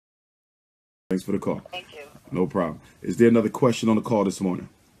Thanks for the call. Thank you. No problem. Is there another question on the call this morning?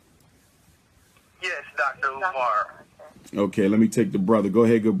 Yes, Dr. Umar. Okay, let me take the brother. Go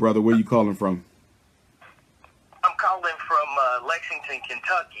ahead, good brother. Where you calling from? I'm calling from Lexington,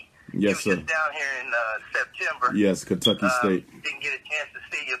 Kentucky. Yes, you sir. Just down here in September. Yes, Kentucky State. Didn't get a chance to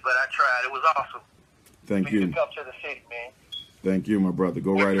see you, but I tried. It was awesome. Thank you. you. To come to the city, man. Thank you, my brother.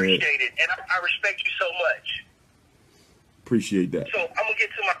 Go right ahead. Appreciate it, and I respect you so much. Appreciate that. So I'm gonna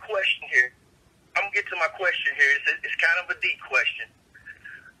get to my question here. It's kind of a deep question,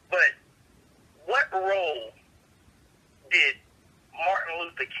 but what role did Martin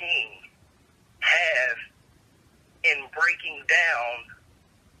Luther King have in breaking down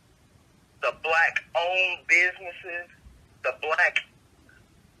the black-owned businesses, the black,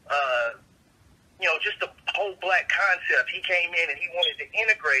 just the whole black concept? He came in and he wanted to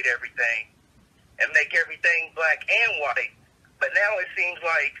integrate everything and make everything black and white. But now it seems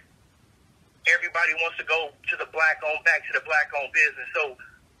like everybody wants to go to the black-owned, back to the black-owned business. So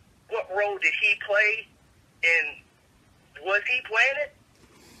what role did he play, and was he playing it?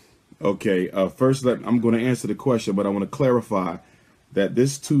 Okay, first I'm going to answer the question, but I want to clarify that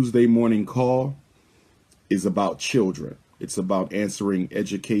this Tuesday morning call is about children. It's about answering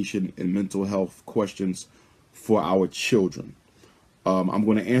education and mental health questions for our children. I'm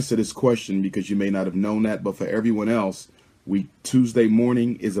going to answer this question because you may not have known that, but for everyone else, Tuesday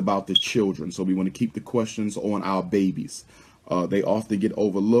morning is about the children. So we want to keep the questions on our babies. They often get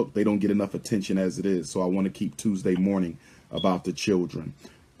overlooked. They don't get enough attention as it is. So I want to keep Tuesday morning about the children.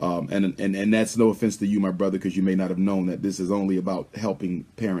 And that's no offense to you, my brother, because you may not have known that this is only about helping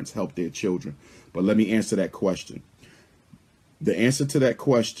parents help their children. But let me answer that question. The answer to that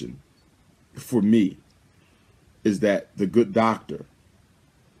question for me is that the good doctor,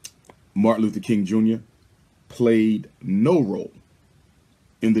 Martin Luther King Jr., played no role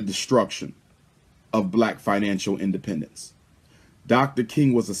in the destruction of black financial independence. Dr.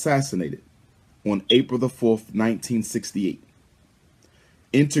 King was assassinated on April the 4th, 1968.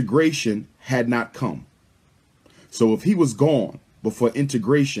 Integration had not come. So if he was gone before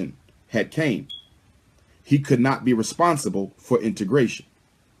integration had came, he could not be responsible for integration.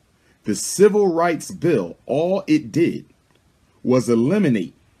 The Civil Rights Bill, all it did was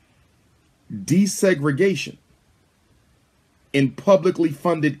eliminate desegregation in publicly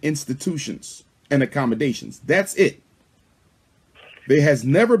funded institutions and accommodations. That's it. There has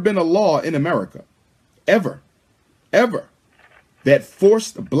never been a law in America, ever, that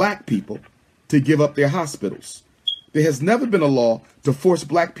forced black people to give up their hospitals. There has never been a law to force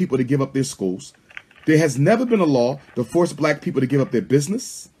black people to give up their schools. There has never been a law to force black people to give up their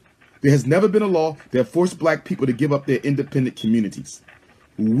business. There has never been a law that forced black people to give up their independent communities.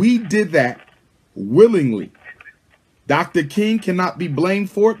 We did that willingly. Dr. King cannot be blamed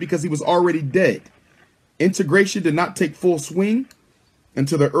for it because he was already dead. Integration did not take full swing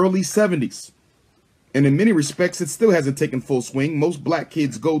until the early 70s. And in many respects, it still hasn't taken full swing. Most black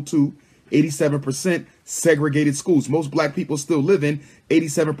kids go to 87% segregated schools. Most black people still live in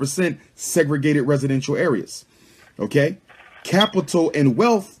 87% segregated residential areas. Okay? Capital and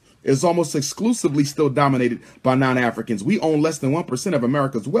wealth is almost exclusively still dominated by non-Africans. We own less than 1% of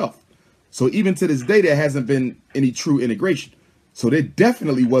America's wealth. So even to this day, there hasn't been any true integration. So there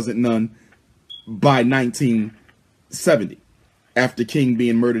definitely wasn't none by 1970, after King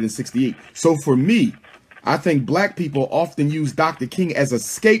being murdered in 68. So for me, I think black people often use Dr. King as a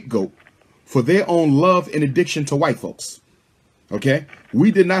scapegoat for their own love and addiction to white folks. Okay?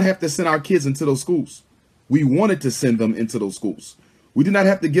 We did not have to send our kids into those schools. We wanted to send them into those schools. We did not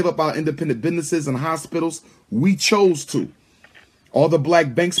have to give up our independent businesses and hospitals. We chose to. All the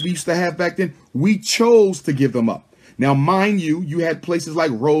black banks we used to have back then, we chose to give them up. Now, mind you, you had places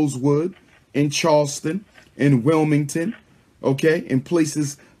like Rosewood, in Charleston, in Wilmington, okay, in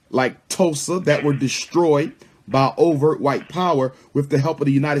places like Tulsa that were destroyed by overt white power with the help of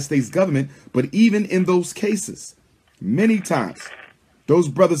the United States government. But even in those cases, many times, those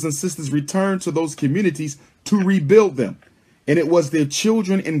brothers and sisters returned to those communities to rebuild them. And it was their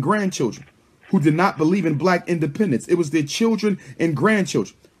children and grandchildren who did not believe in black independence. It was their children and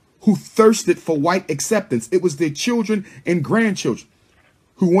grandchildren who thirsted for white acceptance. It was their children and grandchildren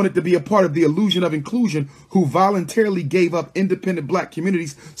who wanted to be a part of the illusion of inclusion, who voluntarily gave up independent black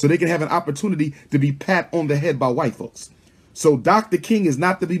communities so they can have an opportunity to be pat on the head by white folks. So Dr. King is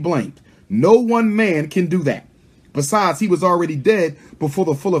not to be blamed. No one man can do that. Besides, he was already dead before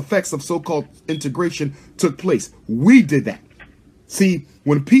the full effects of so-called integration took place. We did that. See,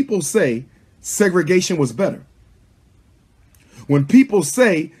 when people say segregation was better, when people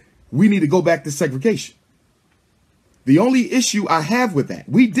say we need to go back to segregation, The only issue I have with that,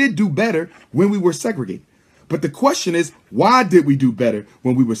 we did do better when we were segregated. But the question is, why did we do better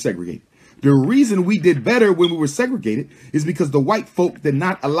when we were segregated? The reason we did better when we were segregated is because the white folk did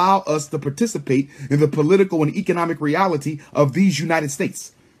not allow us to participate in the political and economic reality of these United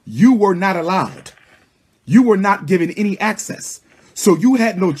States. You were not allowed. You were not given any access. So you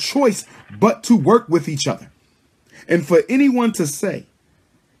had no choice but to work with each other. And for anyone to say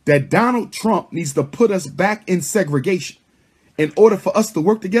that Donald Trump needs to put us back in segregation in order for us to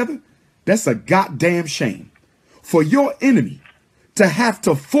work together, that's a goddamn shame. For your enemy to have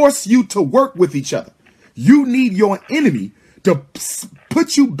to force you to work with each other, you need your enemy to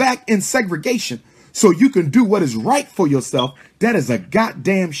put you back in segregation so you can do what is right for yourself. That is a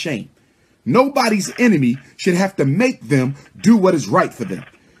goddamn shame. Nobody's enemy should have to make them do what is right for them.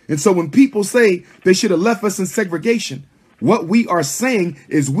 And so when people say they should have left us in segregation, what we are saying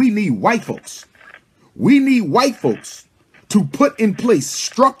is we need white folks. We need white folks to put in place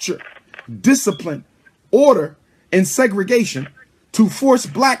structure, discipline, order, and segregation to force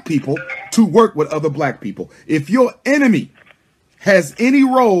black people to work with other black people. If your enemy has any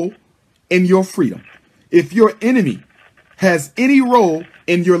role in your freedom, if your enemy has any role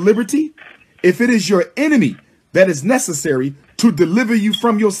in your liberty, if it is your enemy that is necessary to deliver you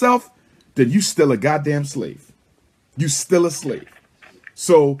from yourself, then you still a goddamn slave. You still a slave.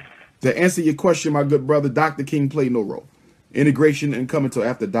 So to answer your question, my good brother, Dr. King played no role. Integration didn't come until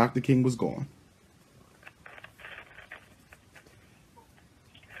after Dr. King was gone.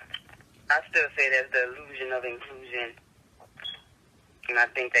 I still say that's the illusion of inclusion, and I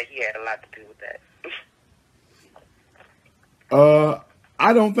think that he had a lot to do with that.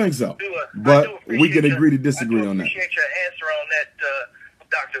 I don't think so, but we can agree to disagree on that. I appreciate your answer on that,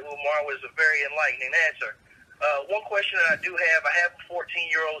 Dr. Umar. Was a very enlightening answer. One question that I do have, I have a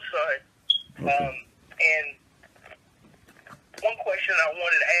 14-year-old son, and one question I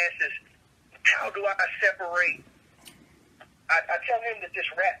wanted to ask is, how do I separate? I tell him that this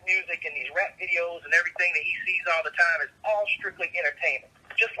rap music and these rap videos and everything that he sees all the time is all strictly entertainment,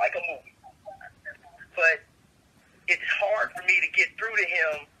 just like a movie. But it's hard for me to get through to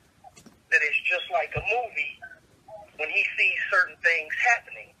him that it's just like a movie when he sees certain things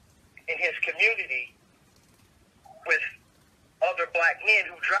happening in his community with other black men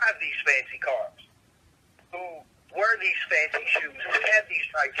who drive these fancy cars, who wear these fancy shoes, who have these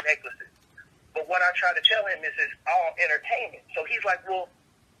nice necklaces. But what I try to tell him is it's all entertainment. So he's like, well,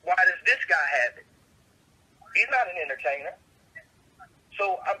 why does this guy have it? He's not an entertainer.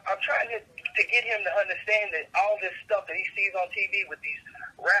 So I'm trying to get him to understand that all this stuff that he sees on TV with these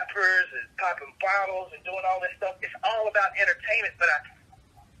rappers and popping bottles and doing all this stuff, it's all about entertainment, but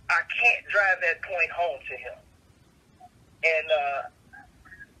I can't drive that point home to him. And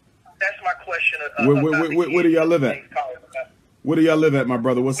that's my question. Where do y'all live at? Where do y'all live at, my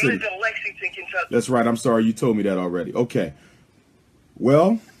brother? What city? We live in Lexington, Kentucky. That's right. I'm sorry. You told me that already. Okay.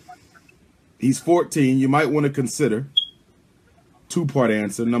 Well, he's 14. You might want to consider two-part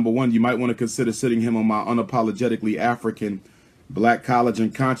answer. Number one, you might want to consider sitting him on my unapologetically African Black College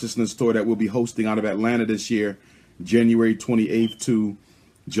and Consciousness tour that we'll be hosting out of Atlanta this year, January 28th to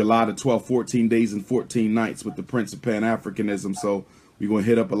July the 12th, 14 days and 14 nights with the Prince of Pan-Africanism. So we're going to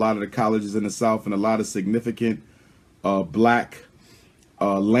hit up a lot of the colleges in the South and a lot of significant black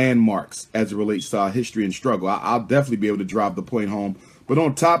landmarks as it relates to our history and struggle. I'll definitely be able to drive the point home. But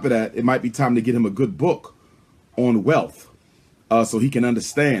on top of that, it might be time to get him a good book on wealth so he can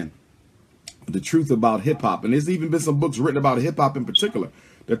understand the truth about hip-hop. And there's even been some books written about hip-hop in particular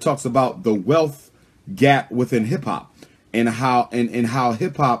that talks about the wealth gap within hip-hop and how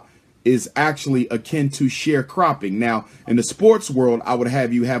hip-hop is actually akin to sharecropping. Now, in the sports world, I would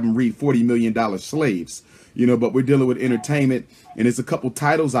have him read $40 Million Slaves. You know, but we're dealing with entertainment, and there's a couple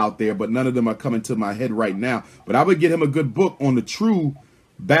titles out there, but none of them are coming to my head right now. But I would get him a good book on the true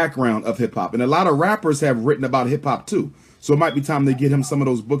background of hip-hop. And a lot of rappers have written about hip-hop, too. So it might be time to get him some of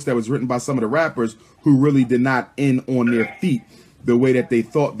those books that was written by some of the rappers who really did not end on their feet the way that they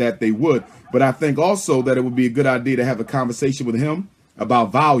thought that they would. But I think also that it would be a good idea to have a conversation with him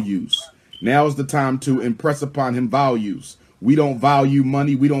about values. Now is the time to impress upon him values. We don't value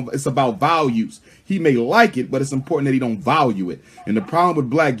money. It's about values. He may like it, but it's important that he don't value it. And the problem with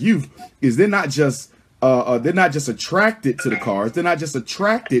black youth is they're not just attracted to the cars. They're not just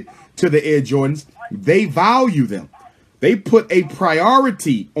attracted to the Air Jordans. They value them. They put a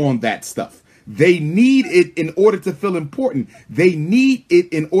priority on that stuff. They need it in order to feel important. They need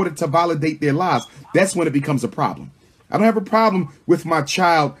it in order to validate their lives. That's when it becomes a problem. I don't have a problem with my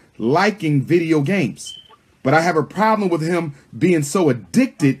child liking video games. But I have a problem with him being so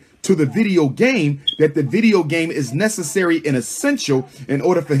addicted to the video game that the video game is necessary and essential in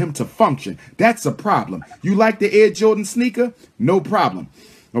order for him to function. That's a problem. You like the Air Jordan sneaker? No problem.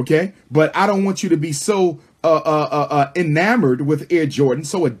 Okay? But I don't want you to be so enamored with Air Jordan,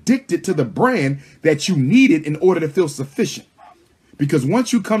 so addicted to the brand that you need it in order to feel sufficient. Because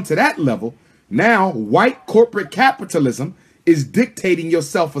once you come to that level, now white corporate capitalism is dictating your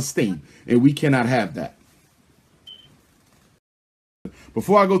self-esteem, and we cannot have that.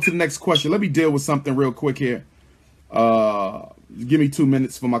 Before I go to the next question, let me deal with something real quick here. Give me 2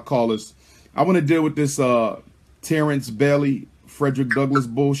 minutes for my callers. I want to deal with this Terrence Bailey, Frederick Douglass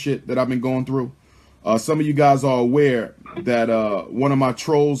bullshit that I've been going through. Some of you guys are aware that one of my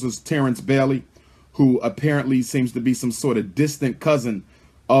trolls is Terrence Bailey, who apparently seems to be some sort of distant cousin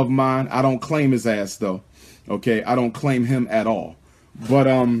of mine. I don't claim his ass, though. Okay, I don't claim him at all. But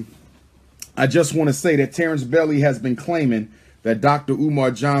I just want to say that Terrence Bailey has been claiming that Dr. Umar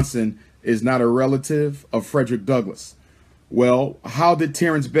Johnson is not a relative of Frederick Douglass. Well, how did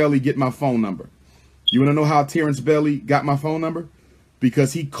Terrence Bailey get my phone number? You want to know how Terrence Bailey got my phone number?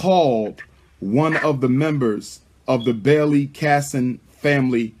 Because he called one of the members of the Bailey Casson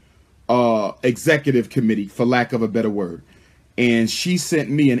family executive committee, for lack of a better word. And she sent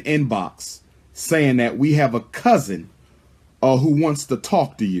me an inbox saying that we have a cousin who wants to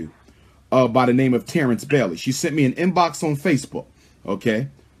talk to you by the name of Terrence Bailey. She sent me an inbox on Facebook. Okay.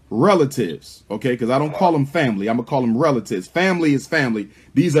 Relatives. Okay. Because I don't call them family. I'm going to call them relatives. Family is family.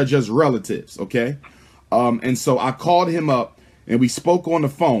 These are just relatives. Okay. And so I called him up and we spoke on the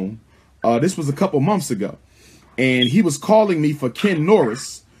phone. This was a couple months ago, and he was calling me for Ken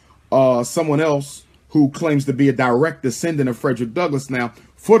Norris, someone else who claims to be a direct descendant of Frederick Douglass. Now,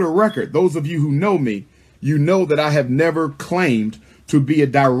 for the record, those of you who know me, you know that I have never claimed to be a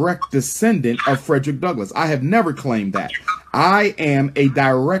direct descendant of Frederick Douglass. I have never claimed that. I am a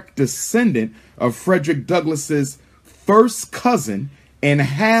direct descendant of Frederick Douglass's first cousin and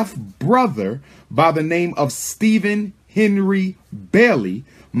half brother by the name of Stephen Henry Bailey,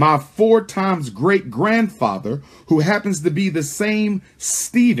 my 4 times great-grandfather, who happens to be the same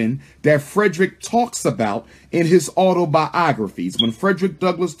Stephen that Frederick talks about in his autobiographies. When Frederick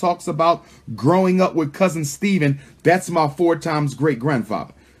Douglass talks about growing up with cousin Stephen, that's my 4 times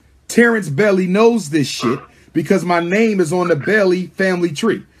great-grandfather. Terrence Bailey knows this shit because my name is on the Bailey family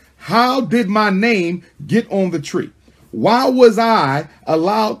tree. How did my name get on the tree? Why was I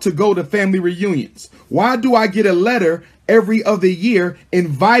allowed to go to family reunions? Why do I get a letter every other year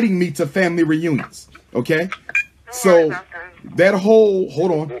inviting me to family reunions? Okay. So that whole,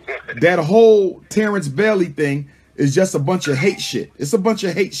 that whole Terrence Bailey thing is just a bunch of hate shit. It's a bunch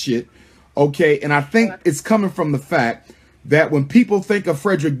of hate shit. Okay. And I think it's coming from the fact that when people think of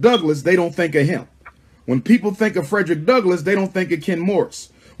Frederick Douglass, they don't think of him. When people think of Frederick Douglass, they don't think of Ken Morris.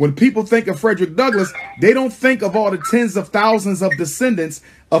 When people think of Frederick Douglass, they don't think of all the tens of thousands of descendants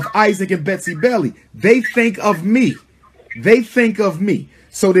of Isaac and Betsy Bailey. They think of me. They think of me.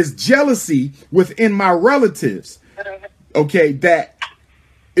 So there's jealousy within my relatives, okay, that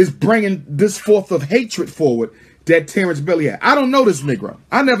is bringing this forth of hatred forward that Terrence Bailey had. I don't know this Negro.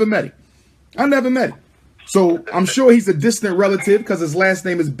 I never met him. I never met him. So I'm sure he's a distant relative because his last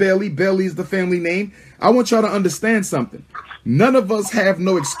name is Bailey. Bailey is the family name. I want y'all to understand something. None of us have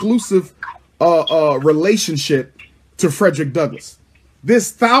no exclusive relationship to Frederick Douglass.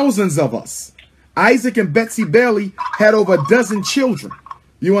 There's thousands of us. Isaac and Betsy Bailey had over a dozen children.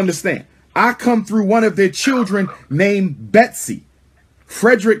 You understand? I come through one of their children named Betsy.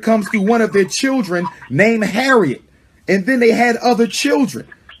 Frederick comes through one of their children named Harriet. And then they had other children.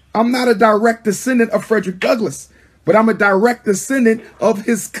 I'm not a direct descendant of Frederick Douglass, but I'm a direct descendant of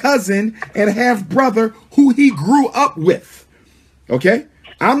his cousin and half brother who he grew up with. Okay?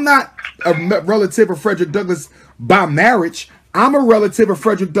 I'm not a relative of Frederick Douglass by marriage. I'm a relative of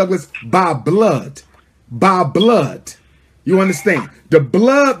Frederick Douglass by blood. By blood. You understand? The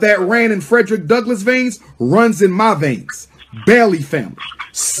blood that ran in Frederick Douglass' veins runs in my veins. Bailey family.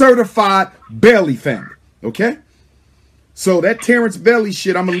 Certified Bailey family. Okay? So that Terrence Bailey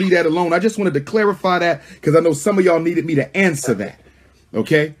shit, I'm going to leave that alone. I just wanted to clarify that because I know some of y'all needed me to answer that.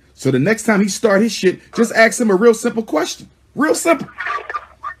 Okay? So the next time he start his shit, just ask him a real simple question. Real simple.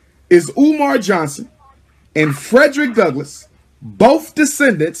 Is Umar Johnson and Frederick Douglass both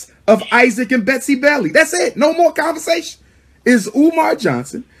descendants of Isaac and Betsy Bailey? That's it. No more conversation. Is Umar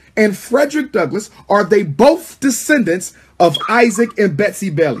Johnson and Frederick Douglass, are they both descendants of Isaac and Betsy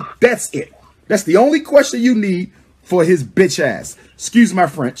Bailey? That's it. That's the only question you need for his bitch ass. Excuse my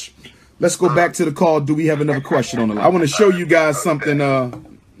French. Let's go back to the call. Do we have another question on the line? I want to show you guys something.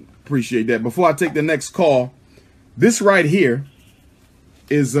 Appreciate that. Before I take the next call, this right here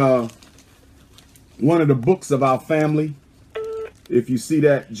is one of the books of our family. If you see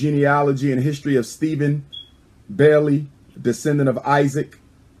that, genealogy and history of Stephen Bailey, descendant of Isaac.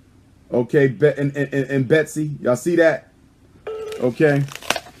 Okay, and Betsy. Y'all see that? Okay.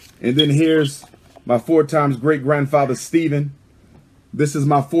 And then here's my 4 times great-grandfather, Stephen. This is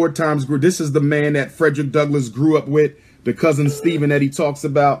my 4 times. This is the man that Frederick Douglass grew up with, the cousin Stephen that he talks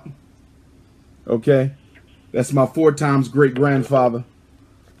about. Okay. That's my 4 times great-grandfather.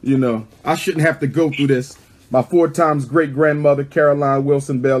 You know, I shouldn't have to go through this. My 4 times great-grandmother, Caroline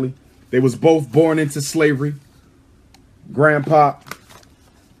Wilson Bailey. They was both born into slavery. Grandpa,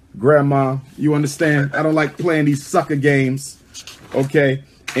 grandma, you understand? I don't like playing these sucker games. Okay.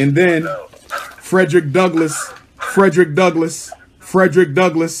 And then Frederick Douglass on their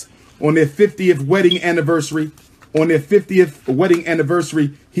 50th wedding anniversary. On their 50th wedding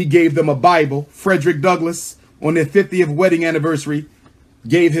anniversary, he gave them a Bible. Frederick Douglass, on their 50th wedding anniversary,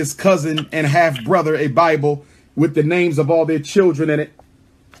 gave his cousin and half-brother a Bible with the names of all their children in it.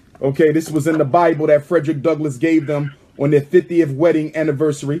 Okay, this was in the Bible that Frederick Douglass gave them on their 50th wedding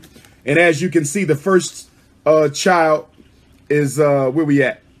anniversary. And as you can see, the first child is, where we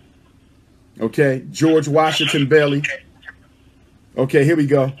at? Okay, George Washington Bailey. Okay, here we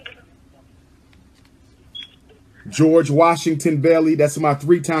go. George Washington Bailey. That's my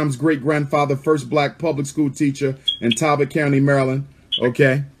 3 times great-grandfather, first black public school teacher in Talbot County, Maryland.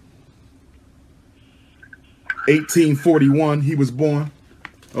 Okay. 1841, he was born.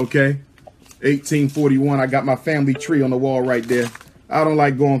 Okay. 1841. I got my family tree on the wall right there. I don't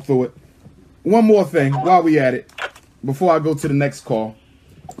like going through it. One more thing while we at it, before I go to the next call.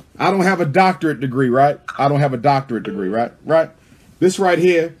 I don't have a doctorate degree, right? I don't have a doctorate degree, right? Right? This right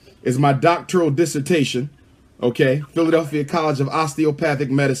here is my doctoral dissertation. Okay. Philadelphia College of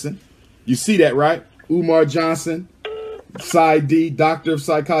Osteopathic Medicine. You see that, right? Umar Johnson, Psi D, Doctor of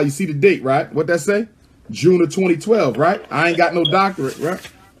Psychology. You see the date, right? What that say? June of 2012, right? I ain't got no doctorate, right?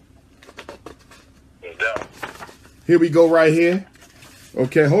 Here we go right here.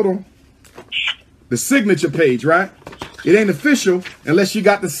 Okay, hold on. The signature page, right? It ain't official unless you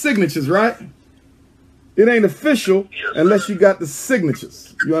got the signatures, right? It ain't official unless you got the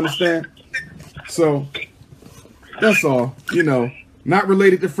signatures. You understand? So, that's all. You know, not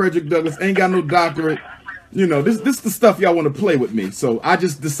related to Frederick Douglass. Ain't got no doctorate. You know, this is the stuff y'all want to play with me. So, I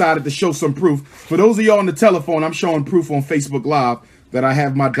just decided to show some proof. For those of y'all on the telephone, I'm showing proof on Facebook Live that I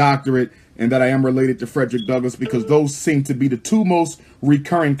have my doctorate and that I am related to Frederick Douglass, because those seem to be the 2 most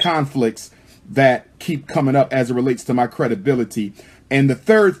recurring conflicts that keep coming up as it relates to my credibility. And the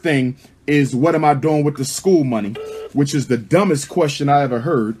third thing is, what am I doing with the school money? Which is the dumbest question I ever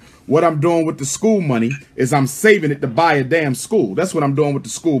heard. What I'm doing with the school money is I'm saving it to buy a damn school. That's what I'm doing with the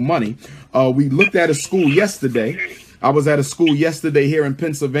school money. We looked at a school yesterday. I was at a school yesterday here in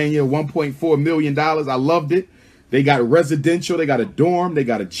Pennsylvania, $1.4 million. I loved it. They got residential, they got a dorm, they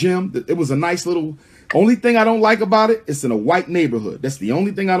got a gym. It was a nice little, only thing I don't like about it, it's in a white neighborhood. That's the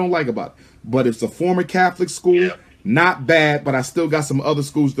only thing I don't like about it. But it's a former Catholic school, not bad, but I still got some other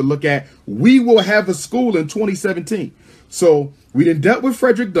schools to look at. We will have a school in 2017. So we done dealt with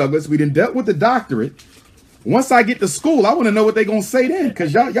Frederick Douglass. We done dealt with the doctorate. Once I get to school, I want to know what they're going to say then,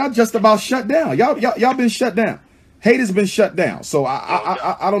 because y'all just about shut down. Y'all been shut down. Hate has been shut down. So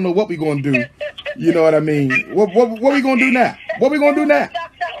I don't know what we going to do. You know what I mean? What we going to do now? What we going to do now?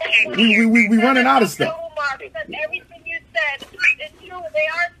 We running out of stuff. Everything you said is true. They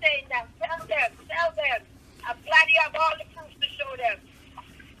are saying that. Tell them. I'm glad you have all the proofs to show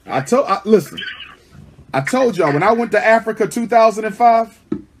them. Listen, I told y'all when I went to Africa 2005,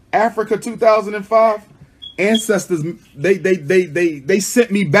 ancestors, they sent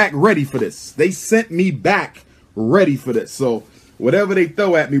me back ready for this. They sent me back ready for this. So whatever they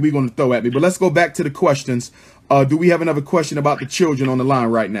throw at me, we're going to throw at me. But let's go back to the questions. Do we have another question about the children on the line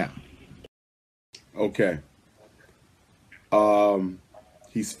right now? Okay.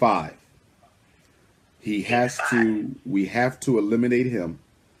 He's 5. We have to eliminate him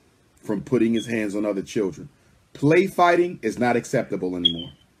from putting his hands on other children. Play fighting is not acceptable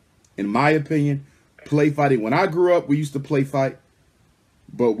anymore. In my opinion, play fighting. When I grew up, we used to play fight,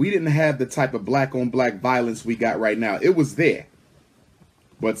 but we didn't have the type of black on black violence we got right now. It was there.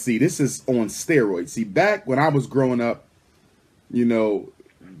 But see, this is on steroids. See, back when I was growing up, you know,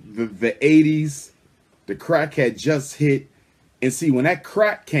 the 80s, the crack had just hit. And see, when that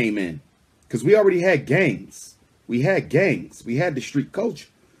crack came in, because we already had gangs. We had the street culture.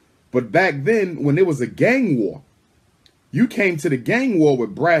 But back then, when there was a gang war, you came to the gang war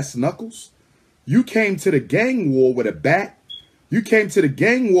with brass knuckles. You came to the gang war with a bat. You came to the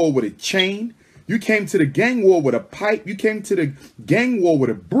gang war with a chain. You came to the gang war with a pipe. You came to the gang war with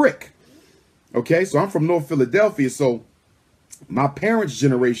a brick. Okay, so I'm from North Philadelphia. So my parents'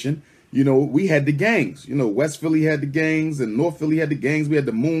 generation, you know, we had the gangs. You know, West Philly had the gangs and North Philly had the gangs. We had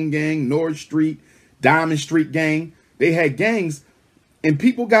the Moon Gang, North Street, Diamond Street Gang. They had gangs and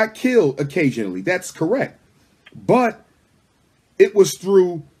people got killed occasionally. That's correct. But it was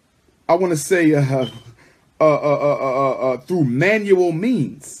through, I want to say, through manual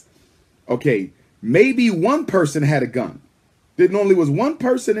means. Okay, maybe one person had a gun. There normally was one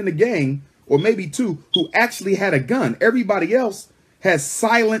person in the gang, or maybe two, who actually had a gun. Everybody else has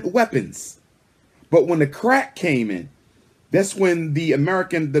silent weapons. But when the crack came in, that's when the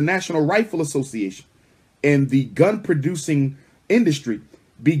National Rifle Association and the gun producing industry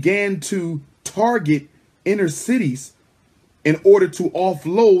began to target inner cities in order to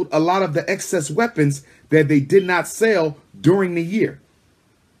offload a lot of the excess weapons that they did not sell during the year.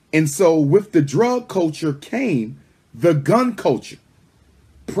 And so with the drug culture came the gun culture.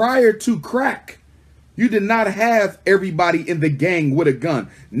 Prior to crack, you did not have everybody in the gang with a gun.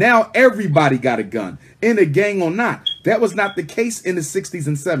 Now everybody got a gun, in a gang or not. That was not the case in the 60s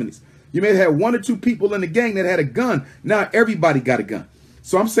and 70s. You may have had one or two people in the gang that had a gun. Now everybody got a gun.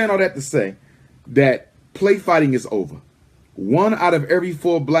 So I'm saying all that to say that play fighting is over. 1 out of every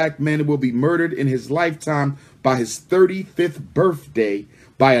 4 black men will be murdered in his lifetime by his 35th birthday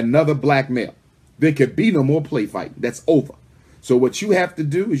by another black male. There could be no more play fighting. That's over. So what you have to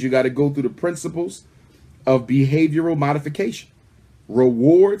do is you got to go through the principles of behavioral modification,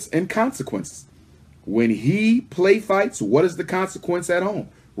 rewards and consequences. When he play fights, what is the consequence at home?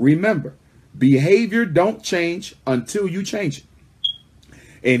 Remember, behavior don't change until you change it.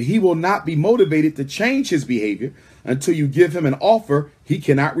 And he will not be motivated to change his behavior until you give him an offer he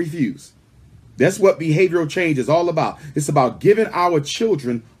cannot refuse. That's what behavioral change is all about. It's about giving our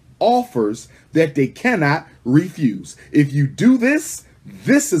children offers that they cannot refuse. If you do this,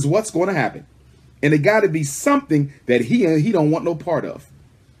 this is what's going to happen. And it got to be something that he don't want no part of.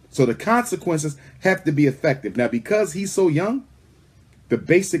 So the consequences have to be effective. Now, because he's so young, the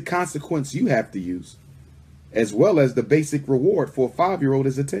basic consequence you have to use, as well as the basic reward for a 5-year-old,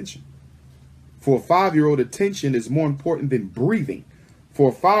 is attention. For a 5-year-old, attention is more important than breathing. For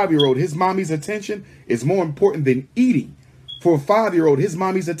a 5-year-old, his mommy's attention is more important than eating. For a 5-year-old, his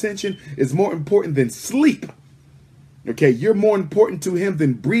mommy's attention is more important than sleep. Okay, you're more important to him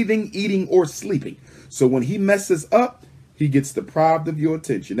than breathing, eating, or sleeping. So when he messes up, he gets deprived of your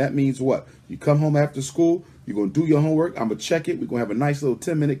attention. That means what? You come home after school, you're going to do your homework, I'm going to check it, we're going to have a nice little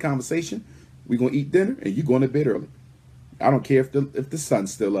 10-minute conversation, we're going to eat dinner, and you're going to bed early. I don't care if the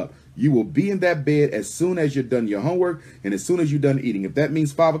sun's still up. You will be in that bed as soon as you're done your homework and as soon as you're done eating. If that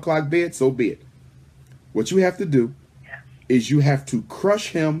means 5 o'clock bed, so be it. What you have to do is you have to crush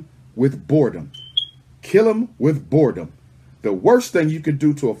him with boredom. Kill him with boredom. The worst thing you could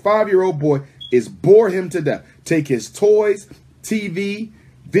do to a 5-year-old boy is bore him to death. Take his toys, TV,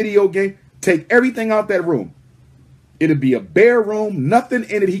 video game, take everything out that room. It'll be a bare room, nothing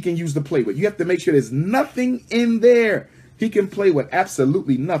in it he can use to play with. You have to make sure there's nothing in there he can play with,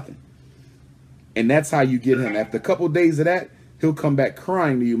 absolutely nothing. And that's how you get him. After a couple of days of that, he'll come back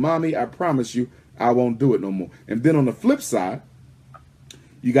crying to you, Mommy, I promise you, I won't do it no more. And then on the flip side,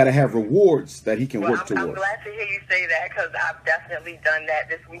 you got to have rewards that he can work towards. I'm glad to hear you say that, because I've definitely done that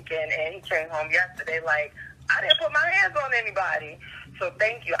this weekend. And he came home yesterday like, I didn't put my hands on anybody. So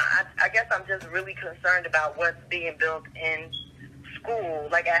thank you. I guess I'm just really concerned about what's being built in school.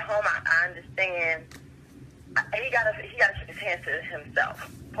 Like at home, I understand he got to put his hands to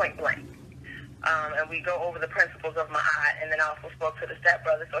himself, point blank. And we go over the principles of Ma'at, and then I also spoke to the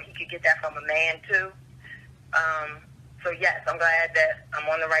stepbrother so he could get that from a man too. So yes, I'm glad that I'm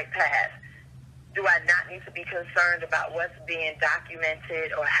on the right path. Do I not need to be concerned about what's being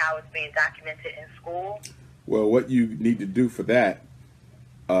documented or how it's being documented in school? Well, what you need to do for that,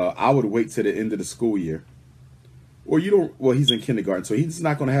 I would wait to the end of the school year. Or you don't, well, he's in kindergarten, so he's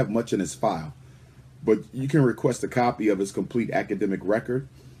not going to have much in his file. But you can request a copy of his complete academic record,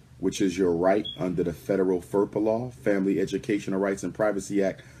 which is your right under the federal FERPA law, Family Educational Rights and Privacy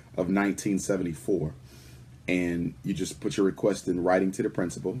Act of 1974. And you just put your request in writing to the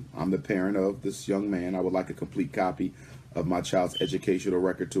principal. I'm the parent of this young man. I would like a complete copy of my child's educational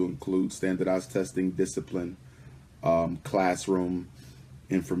record to include standardized testing, discipline, classroom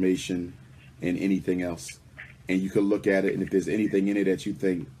information, and anything else. And you can look at it, and if there's anything in it that you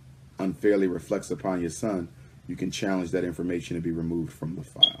think unfairly reflects upon your son, you can challenge that information to be removed from the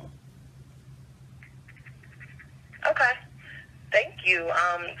file. Okay. Thank you.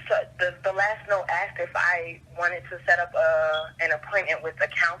 So the last note asked if I wanted to set up an appointment with a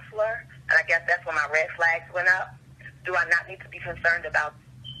counselor. And I guess that's when my red flags went up. Do I not need to be concerned about?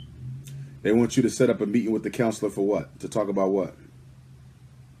 They want you to set up a meeting with the counselor for what? To talk about what?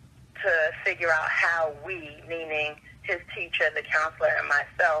 To figure out how we, meaning his teacher, the counselor, and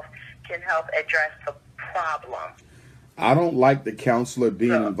myself, can help address the problem. I don't like the counselor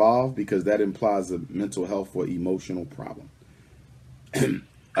being involved because that implies a mental health or emotional problem.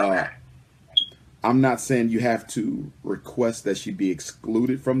 Okay. I'm not saying you have to request that she be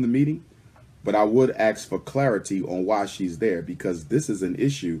excluded from the meeting, but I would ask for clarity on why she's there, because this is an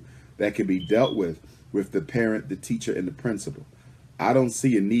issue that can be dealt with the parent, the teacher, and the principal. I don't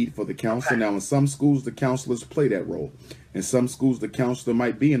see a need for the counselor. Now, in some schools, the counselors play that role. In some schools, the counselor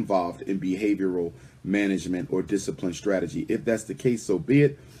might be involved in behavioral management or discipline strategy. If that's the case, so be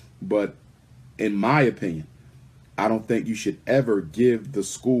it. But in my opinion, I don't think you should ever give the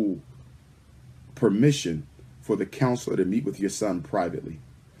school permission for the counselor to meet with your son privately.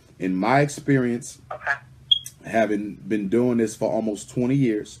 In my experience, having been doing this for almost 20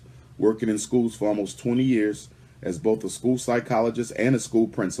 years, working in schools for almost 20 years as both a school psychologist and a school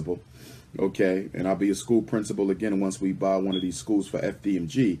principal, okay, and I'll be a school principal again once we buy one of these schools for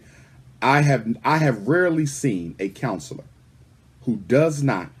FDMG, I have rarely seen a counselor who does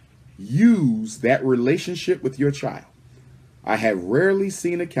not use that relationship with your child. I have rarely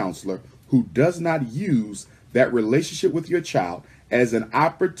seen a counselor who does not use that relationship with your child as an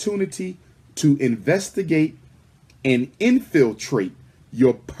opportunity to investigate and infiltrate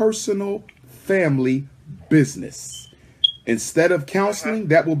your personal family business. Instead of counseling,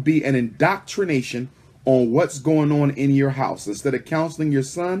 that will be an indoctrination on what's going on in your house. Instead of counseling your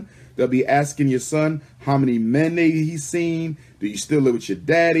son, they'll be asking your son how many men he's seen. Do you still live with your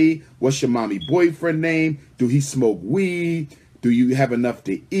daddy? What's your mommy boyfriend name? Do he smoke weed? Do you have enough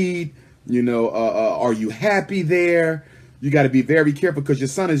to eat? You know, are you happy there? You got to be very careful because your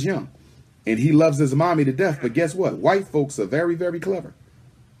son is young and he loves his mommy to death. But guess what? White folks are very, very clever.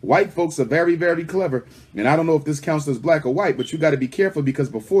 White folks are very, very clever. And I don't know if this counselor is black or white, but you got to be careful because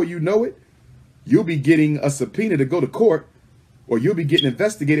before you know it, you'll be getting a subpoena to go to court, or you'll be getting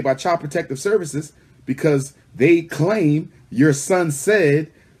investigated by Child Protective Services because they claim your son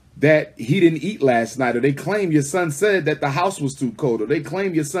said that he didn't eat last night, or they claim your son said that the house was too cold, or they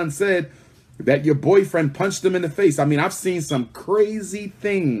claim your son said that your boyfriend punched him in the face. I mean, I've seen some crazy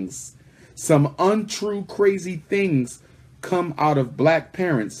things, some untrue crazy things come out of black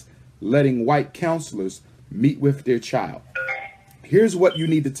parents letting white counselors meet with their child. Here's what you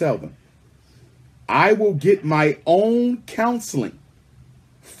need to tell them. I will get my own counseling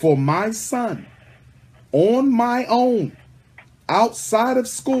for my son on my own outside of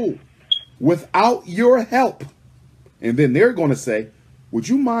school without your help. And then they're going to say, would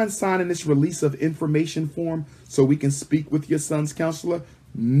you mind signing this release of information form so we can speak with your son's counselor?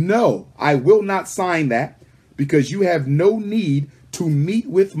 No, I will not sign that because you have no need to meet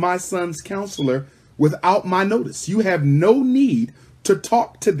with my son's counselor without my notice. You have no need to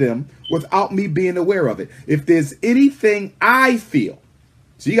talk to them without me being aware of it. If there's anything I feel,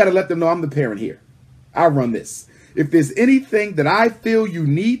 so you got to let them know I'm the parent here. I run this. If there's anything that I feel you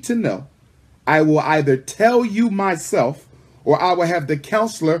need to know, I will either tell you myself or I will have the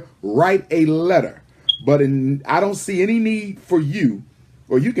counselor write a letter. But I don't see any need for you,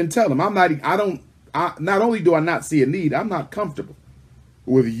 or you can tell them not only do I not see a need, I'm not comfortable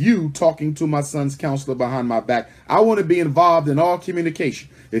with you talking to my son's counselor behind my back. I want to be involved in all communication.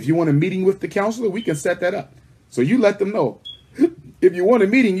 If you want a meeting with the counselor, we can set that up. So you let them know. If you want a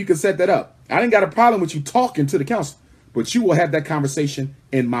meeting, you can set that up. I ain't got a problem with you talking to the counselor, but you will have that conversation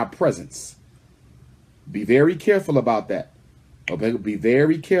in my presence. Be very careful about that. Okay? Be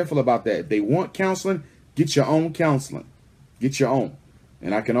very careful about that. If they want counseling, get your own counseling. Get your own.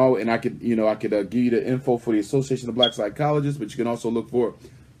 And I could give you the info for the Association of Black Psychologists, but you can also look for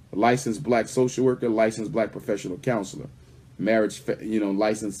a licensed black social worker, licensed black professional counselor, marriage,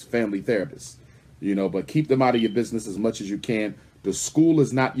 licensed family therapist, but keep them out of your business as much as you can. The school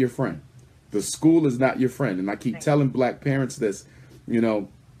is not your friend. The school is not your friend. And I keep telling black parents this,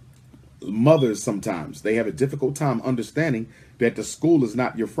 mothers sometimes, they have a difficult time understanding that the school is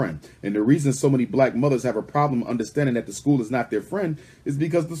not your friend. And the reason so many black mothers have a problem understanding that the school is not their friend is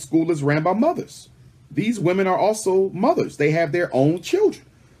because the school is ran by mothers. These women are also mothers. They have their own children.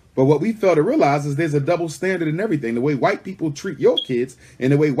 But what we fail to realize is there's a double standard in everything. The way white people treat your kids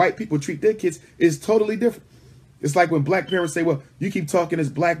and the way white people treat their kids is totally different. It's like when black parents say, well, you keep talking this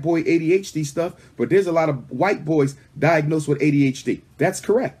black boy ADHD stuff, but there's a lot of white boys diagnosed with ADHD. That's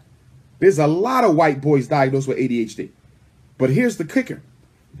correct. There's a lot of white boys diagnosed with ADHD. But here's the kicker.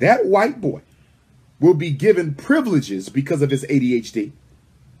 That white boy will be given privileges because of his ADHD,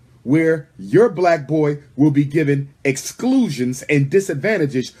 where your black boy will be given exclusions and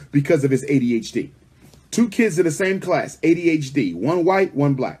disadvantages because of his ADHD. 2 kids in the same class, ADHD, 1 white,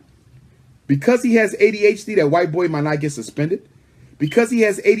 1 black. Because he has ADHD, that white boy might not get suspended. Because he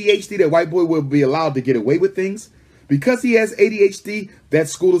has ADHD, that white boy will be allowed to get away with things. Because he has ADHD, that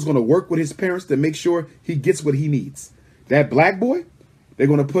school is going to work with his parents to make sure he gets what he needs. That black boy, they're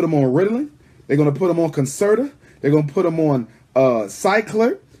going to put him on Ritalin. They're going to put him on Concerta. They're going to put him on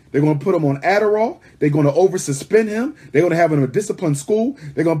Cycler. They're going to put him on Adderall. They're going to over-suspend him. They're going to have him in a disciplined school.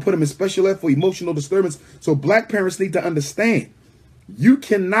 They're going to put him in special ed for emotional disturbance. So black parents need to understand, you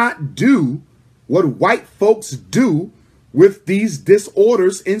cannot do what white folks do with these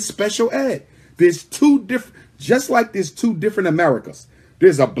disorders in special ed. There's 2 different, just like there's 2 different Americas.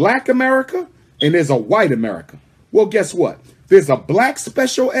 There's a black America and there's a white America. Well, guess what? There's a black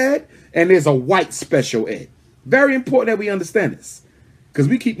special ed and there's a white special ed. Very important that we understand this. Because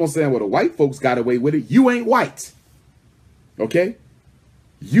we keep on saying, well, the white folks got away with it. You ain't white. Okay?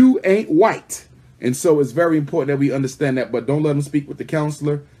 You ain't white. And so it's very important that we understand that. But don't let them speak with the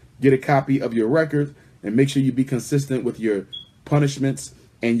counselor. Get a copy of your record and make sure you be consistent with your punishments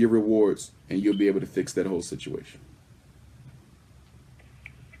and your rewards. And you'll be able to fix that whole situation.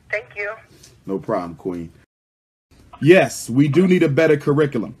 Thank you. No problem, Queen. Yes, we do need a better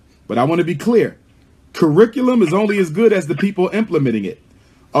curriculum. But I want to be clear. Curriculum is only as good as the people implementing it.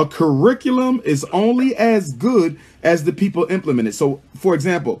 A curriculum is only as good as the people implement it. So, for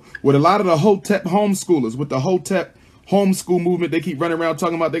example, with a lot of the Hotep homeschoolers, with the Hotep homeschool movement, they keep running around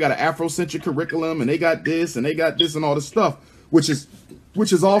talking about they got an Afrocentric curriculum and they got this and they got this and all this stuff, which is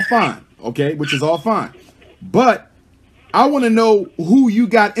all fine, okay? Which is all fine. But I want to know who you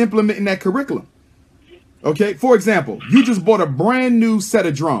got implementing that curriculum. Okay, for example, you just bought a brand new set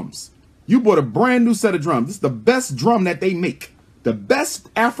of drums. You bought a brand new set of drums. This is the best drum that they make. The best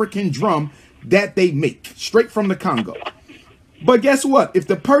African drum that they make. Straight from the Congo. But guess what? If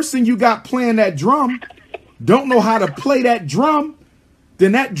the person you got playing that drum don't know how to play that drum,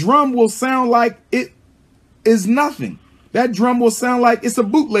 then that drum will sound like it is nothing. That drum will sound like it's a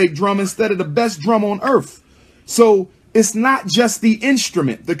bootleg drum instead of the best drum on earth. So it's not just the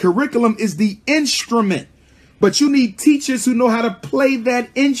instrument. The curriculum is the instrument. But you need teachers who know how to play that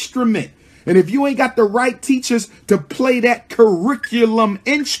instrument. And if you ain't got the right teachers to play that curriculum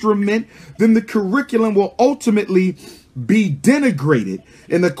instrument, then the curriculum will ultimately be denigrated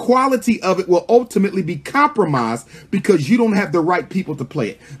and the quality of it will ultimately be compromised because you don't have the right people to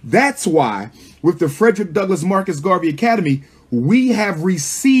play it. That's why with the Frederick Douglass Marcus Garvey Academy, we have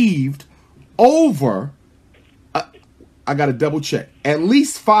received over, I got to double check, at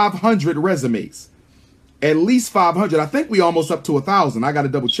least 500 resumes. At least 500. I think we almost up to 1,000. I got to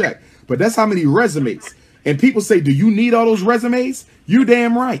double check. But that's how many resumes. And people say, do you need all those resumes? You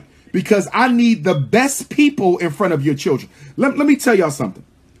damn right. Because I need the best people in front of your children. Let me tell y'all something.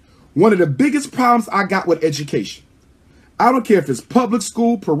 One of the biggest problems I got with education, I don't care if it's public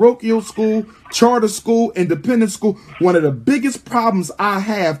school, parochial school, charter school, independent school. One of the biggest problems I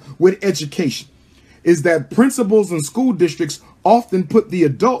have with education is that principals and school districts often put the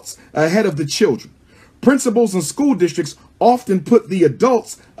adults ahead of the children. Principals and school districts often put the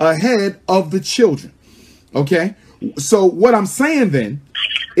adults ahead of the children. Okay? So what I'm saying then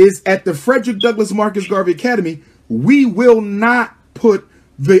is at the Frederick Douglass Marcus Garvey Academy, we will not put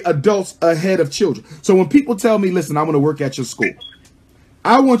the adults ahead of children. So when people tell me, listen, I want to work at your school,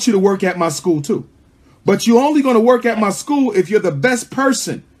 I want you to work at my school too. But you're only going to work at my school if you're the best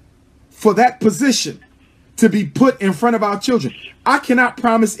person for that position to be put in front of our children. I cannot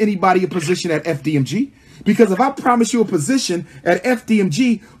promise anybody a position at FDMG because if I promise you a position at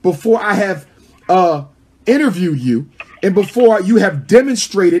FDMG before I have interviewed you and before you have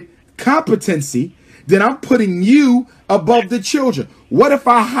demonstrated competency, then I'm putting you above the children. What if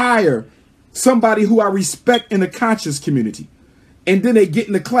I hire somebody who I respect in the conscious community and then they get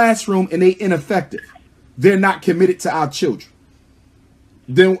in the classroom and they ineffective? They're not committed to our children.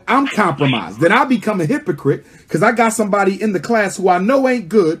 Then I'm compromised. Then I become a hypocrite because I got somebody in the class who I know ain't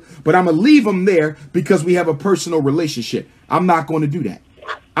good, but I'm going to leave them there because we have a personal relationship. I'm not going to do that.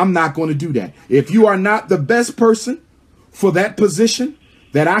 I'm not going to do that. If you are not the best person for that position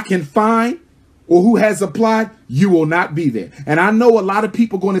that I can find or who has applied, you will not be there. And I know a lot of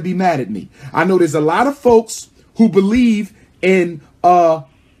people going to be mad at me. I know there's a lot of folks who believe in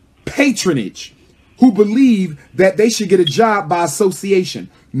patronage, who believe that they should get a job by association.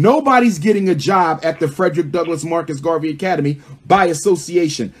 Nobody's getting a job at the Frederick Douglass Marcus Garvey Academy by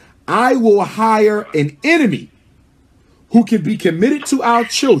association. I will hire an enemy who can be committed to our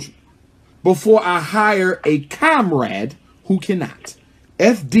children before I hire a comrade who cannot.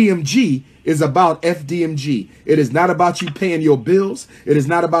 FDMG is about FDMG. It is not about you paying your bills. It is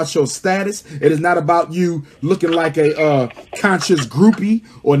not about your status. It is not about you looking like a conscious groupie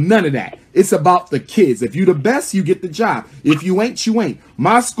or none of that. It's about the kids. If you the best, you get the job. If you ain't, you ain't.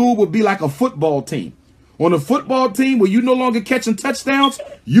 My school would be like a football team. On a football team where you no longer catching touchdowns,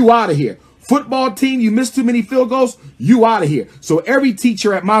 you out of here. Football team, you miss too many field goals, you out of here. So every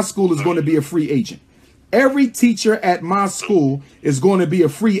teacher at my school is going to be a free agent. Every teacher at my school is going to be a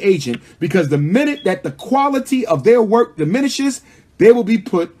free agent, because the minute that the quality of their work diminishes, they will be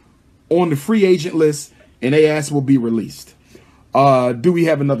put on the free agent list and their ass will be released. Do we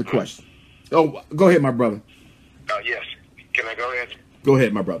have another question? Oh, go ahead, my brother. Yes. Can I go ahead? Go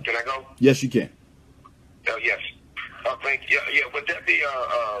ahead, my brother. Can I go? Yes, you can. Yes. Thank you. Yeah, would that be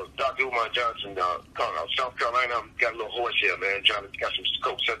Dr. Umar Johnson, South Carolina? I'm got a little hoarse here, man. Got some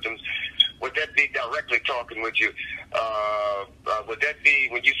cold symptoms. Would that be directly talking with you? Would that be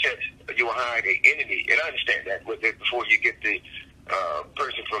when you said you were hiring an enemy? And I understand that with it before you get the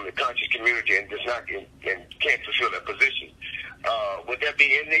person from the conscious community and does not and can't fulfill that position. Would that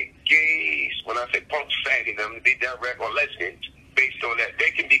be in the gays? When I say punks, faggots, them to be direct, or lesbians? Based on that,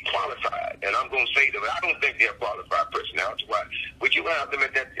 they can be qualified, and I'm going to say them. I don't think they're qualified personality-wise. Would you have them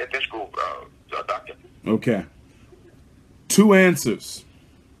at that school, doctor? Okay. Two answers.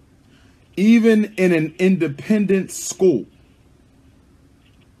 Even in an independent school,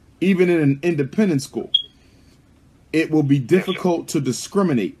 it will be difficult to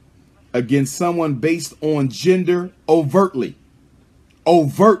discriminate against someone based on gender overtly.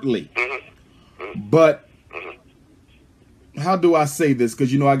 But how do I say this?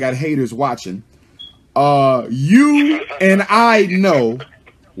 Because, you know, I got haters watching. You and I know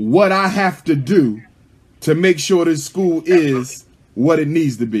what I have to do to make sure this school is what it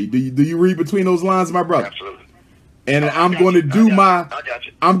needs to be. Do you read between those lines, my brother? Absolutely. And I'm going to do my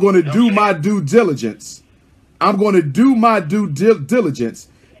due diligence. I'm going to do my due diligence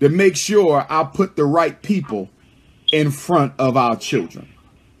to make sure I put the right people in front of our children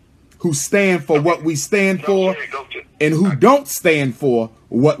who stand for what we stand for and who don't stand for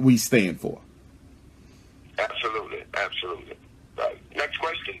what we stand for. Absolutely. Absolutely. Next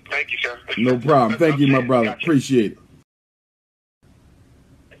question. Thank you, sir. No problem. Thank you, my brother. Gotcha. Appreciate it.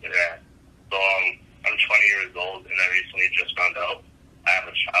 Yeah. So I'm 20 years old, and I recently just found out I have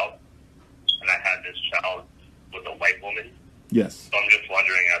a child, and I had this child with a white woman. Yes. So I'm just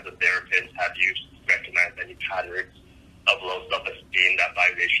wondering, as a therapist, have you recognized any patterns of low self-esteem that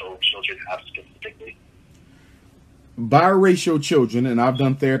biracial children have specifically? Biracial children, and I've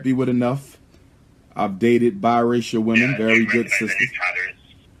done therapy with enough. I've dated biracial women, very good sisters. Any patterns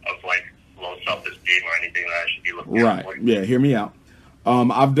of like low self-esteem or anything that I should be looking at? Right. Yeah. Hear me out.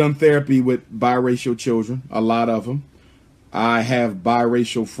 I've done therapy with biracial children, a lot of them. I have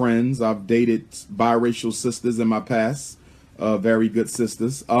biracial friends. I've dated biracial sisters in my past, very good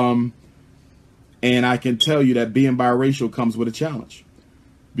sisters. And I can tell you that being biracial comes with a challenge,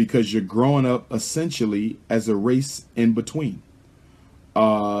 because you're growing up essentially as a race in between.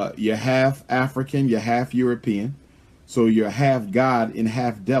 You're half African, you're half European, so you're half God and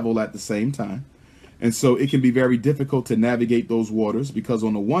half devil at the same time. And so it can be very difficult to navigate those waters, because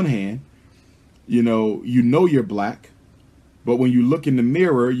on the one hand, you know you're black, but when you look in the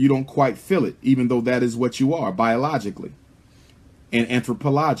mirror, you don't quite feel it, even though that is what you are biologically and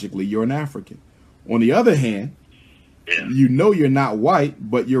anthropologically. You're an African. On the other hand, you know you're not white,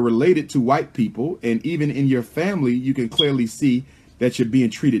 but you're related to white people. And even in your family, you can clearly see that you're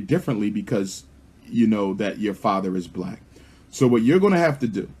being treated differently because you know that your father is black. So what you're going to have to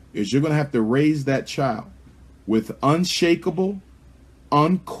do is you're going to have to raise that child with unshakable,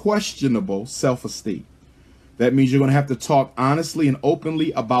 unquestionable self-esteem. That means you're going to have to talk honestly and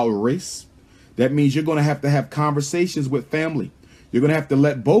openly about race. That means you're going to have conversations with family. You're going to have to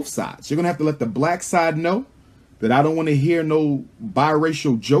let both sides. You're going to have to let the black side know that I don't want to hear no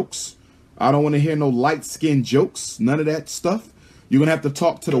biracial jokes. I don't want to hear no light-skinned jokes. None of that stuff. You're going to have to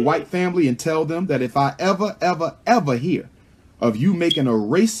talk to the white family and tell them that if I ever hear of you making a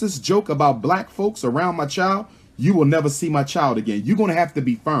racist joke about black folks around my child, you will never see my child again. You're going to have to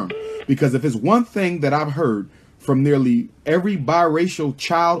be firm, because if it's one thing that I've heard from nearly every biracial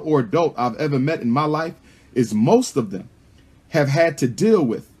child or adult I've ever met in my life, is most of them have had to deal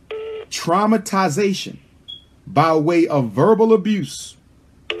with traumatization by way of verbal abuse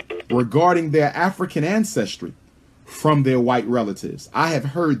regarding their African ancestry from their white relatives. I have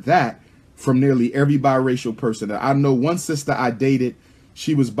heard that from nearly every biracial person. I know one sister I dated,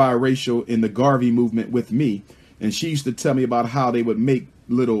 she was biracial in the Garvey movement with me, and she used to tell me about how they would make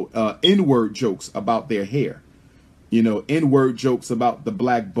little N-word jokes about their hair. you know, N-word jokes about the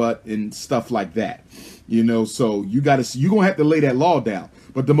black butt and stuff like that. You know, so you're going to have to lay that law down.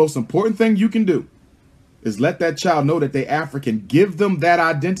 But the most important thing you can do is let that child know that they're African. Give them that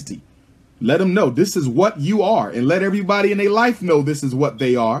identity. Let them know this is what you are, and let everybody in their life know this is what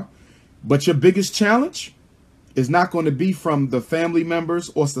they are. But your biggest challenge is not going to be from the family members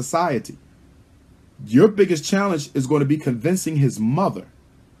or society. Your biggest challenge is going to be convincing his mother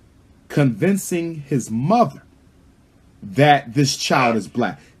that this child is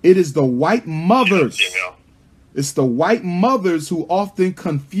black. It is the white mothers. It's the white mothers who often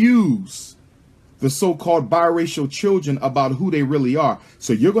confuse the so-called biracial children about who they really are.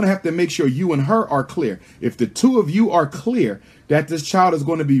 So you're going to have to make sure you and her are clear. If the two of you are clear that this child is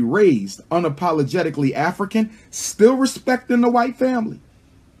going to be raised unapologetically African, still respecting the white family,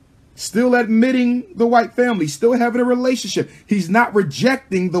 still admitting the white family, still having a relationship. He's not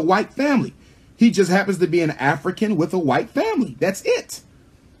rejecting the white family. He just happens to be an African with a white family. That's it.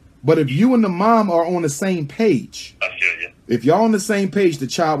 But if you and the mom are on the same page, if y'all on the same page, the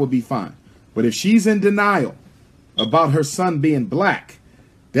child will be fine. But if she's in denial about her son being black,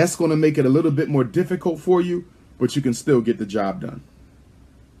 that's going to make it a little bit more difficult for you, but you can still get the job done.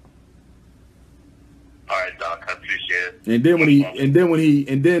 All right, Doc, I appreciate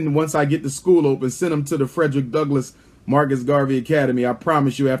it. And then once I get the school open, send him to the Frederick Douglass Marcus Garvey Academy. I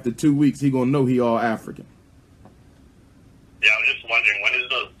promise you, after 2 weeks, he gonna know he all African. Yeah, I was just wondering, when is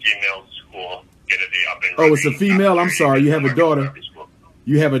the female school gonna be up and running? Oh, it's a female. I'm sorry. You have a daughter.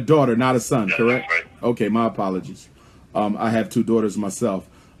 You have a daughter, not a son, correct? Right. Okay, my apologies. I have 2 daughters myself.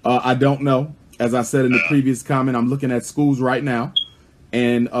 I don't know. As I said in the previous comment, I'm looking at schools right now.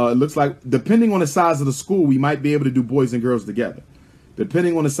 And it looks like, depending on the size of the school, we might be able to do boys and girls together.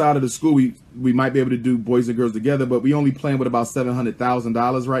 Depending on the side of the school, we might be able to do boys and girls together. But we only playing with about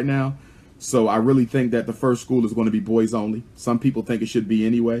 $700,000 right now. So I really think that the first school is going to be boys only. Some people think it should be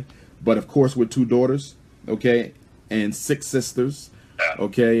anyway. But of course, with 2 daughters, okay, and 6 sisters,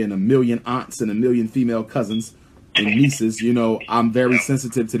 okay, and 1 million aunts and 1 million female cousins and nieces, you know, I'm very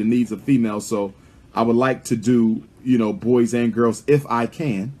sensitive to the needs of females. So I would like to do, you know, boys and girls if I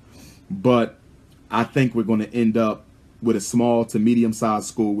can. But I think we're going to end up with a small to medium-sized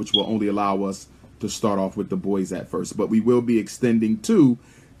school, which will only allow us to start off with the boys at first. But we will be extending to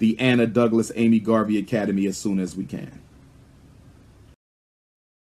the Anna Douglas Amy Garvey Academy as soon as we can.